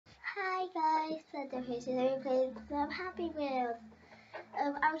Hi guys, Santa here today we're playing some Happy Wheels.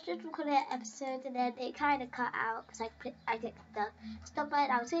 I was just recording an episode and then it kind of cut out because I clicked the stop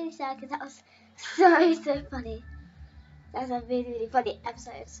button. I was really sad because that was so funny. That was a really funny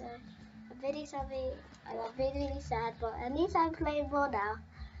episode. So I'm really sorry and I'm really sad, but at least I'm playing more now.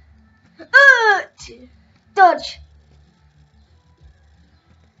 Dodge!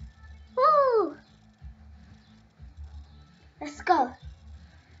 Woo! Let's go.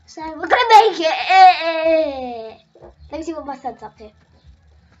 So we're gonna make it. Let me see what my son's up to.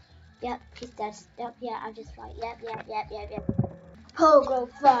 Yep, he's dead. Yep, yeah, I'm just right. Yep. Pogo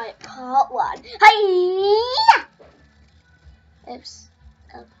Fight Part 1. Hi! Oops.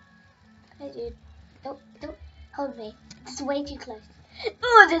 Oh. Hey, dude. Don't hold me. It's way too close.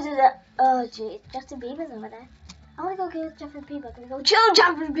 Oh, jeez. Justin Bieber's over there. I want to go kill Justin Bieber. I'm going to go chill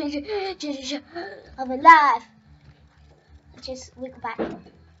Justin Bieber. I'm alive. Just wiggle back.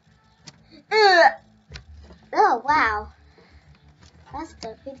 Oh, wow. That's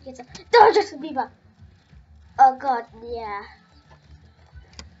the thing to get some. No, Justin Bieber. Oh, God, yeah.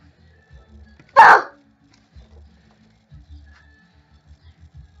 Oh!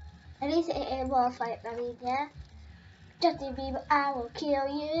 At least it was like, I mean, yeah. Justin Bieber, I will kill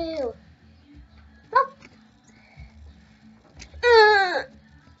you. Oh.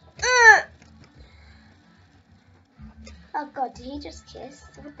 Oh, God, did he just kiss?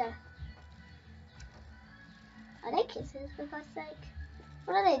 What the? Are they kissing, for God's sake?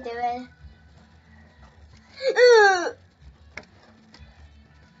 What are they doing?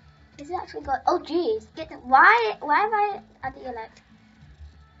 Is it actually got? Oh jeez! Get the, why am I at the elect?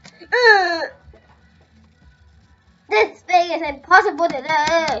 This thing is impossible to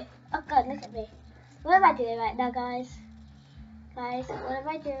do. Oh God! Look at me. What am I doing right now, guys? Guys, what am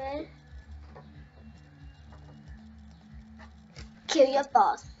I doing? Kill your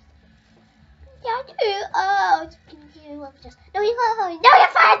boss. Yeah, you. Oh, you just. No, you can't. No, you're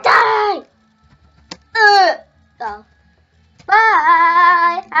fine. Die. Oh.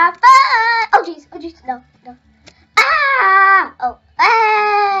 Bye. Have fun. Oh jeez. Oh jeez. No. Ah. Oh.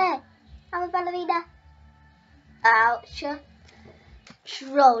 Hey. I'm a ballerina. Ouch.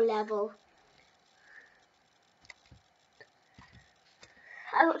 Troll level.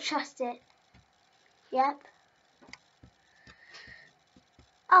 I don't trust it. Yep.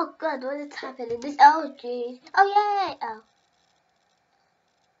 Oh God, what is happening? This. Oh jeez. Oh yay. Oh.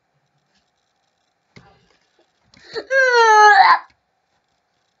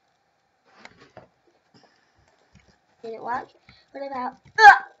 Did it work? What about?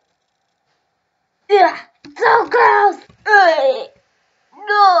 So gross.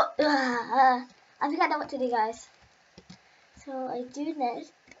 No. I think I know what to do, guys. So I do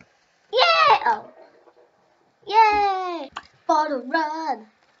this. Yay! Oh. Yay! Bottle run.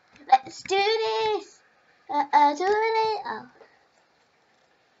 Let's do this. Do it. Oh.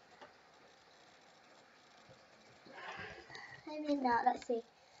 Maybe not. Let's see.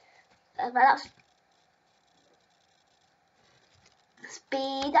 That's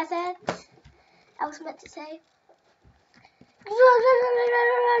speed. I said. I was meant to say.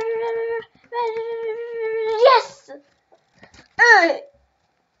 Yes.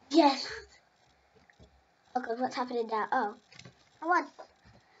 Yes. Oh God, what's happening now? Oh, I won.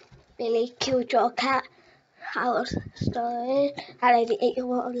 Billy killed your cat. House story. I lady ate your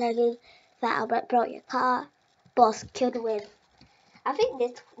water lemon. That Albert brought your car. Boss killed the win. I think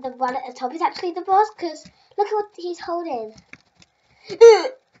the one at the top is actually the boss because look at what he's holding.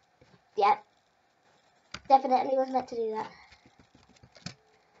 Yeah, definitely was meant to do that.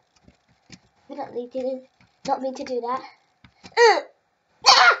 Definitely didn't. Not mean to do that.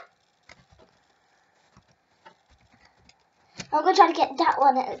 I'm gonna try to get that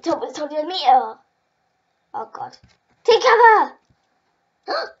one at the top of the meter. Oh God! Take cover!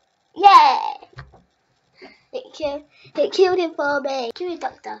 Yay! It killed him for me. Kill your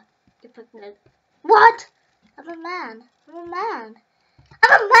doctor. You're pregnant. What? I'm a man.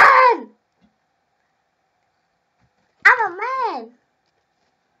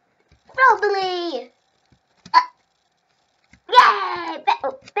 Probably. Yay!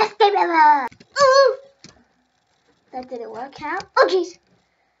 Best game ever. Ooh. That didn't work out. Oh jeez.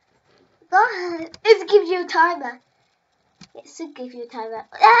 It gives you a timer. It should give you a timer.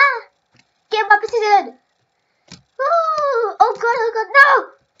 Ah! Get my position. Ooh. Oh God!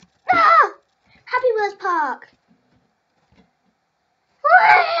 No! Happy Wheels Park.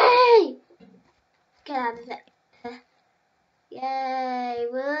 Whee! Get out of it. Yay!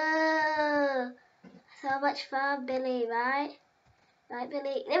 Woo! So much fun, Billy. Right,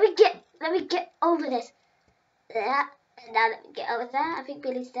 Billy. Let me get over this. And now let me get over there. I think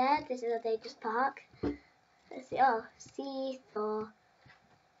Billy's there. This is a dangerous park. Let's see. Oh, seesaw.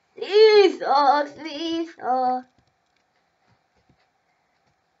 Seesaw, seesaw.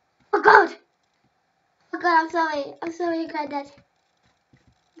 Oh God! Oh God, I'm sorry. I'm sorry, Granddad.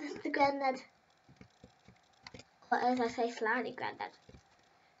 The Granddad. Or as I say, slightly Granddad.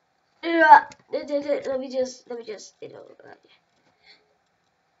 Let me just, you know.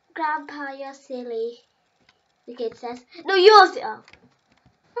 Grandpa, you're silly. The kid says. No, you're silly.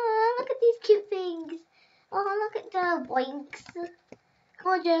 Oh, look at these cute things. Oh, look at the boinks.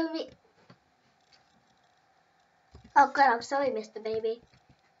 Come on, Jeremy. Oh God, I'm sorry, Mr. Baby.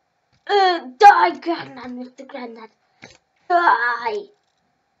 Die, Granddad, Mr. Granddad. Die.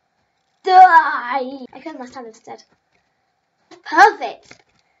 Die. I killed my son instead. Perfect.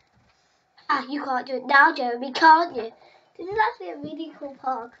 Ah, you can't do it now, Jeremy, can't you? This is actually a really cool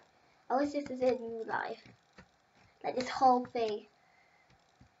park. I wish this was in real life. Like this whole thing.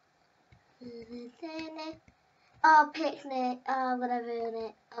 Oh, picnic. Oh, whatever in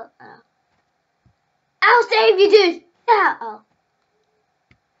it. Oh. I'll save you, dude. Yeah. Oh.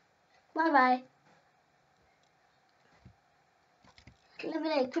 Bye bye.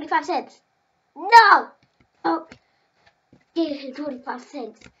 Lemonade, 25 cents. No. Oh. Give him 25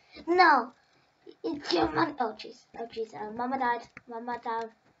 cents. No. It's your money. Oh jeez. Oh jeez. Mama died. Mama down.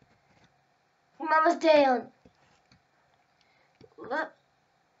 Mama's down. What?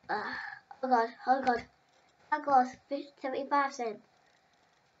 Oh God. Oh God. Oh God. 75 cents.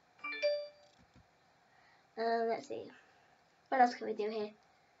 Let's see. What else can we do here?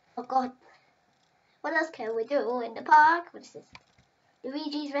 Oh God. What else can we do in the park? What is this?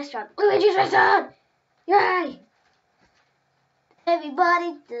 Luigi's restaurant. Luigi's restaurant! Yay!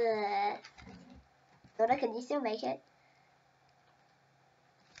 Everybody. Dora, can you still make it?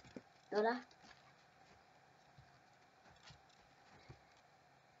 Dora?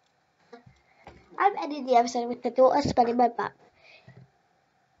 I'm ending the episode with the daughter smelling my butt.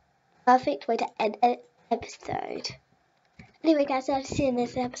 Perfect way to end an episode. Anyway guys, I've seen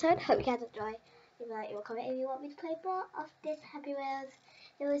this episode. Hope you guys enjoy. Leave a like, comment if you want me to play more of this Happy Wheels.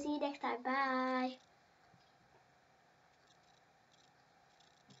 And we'll see you next time. Bye.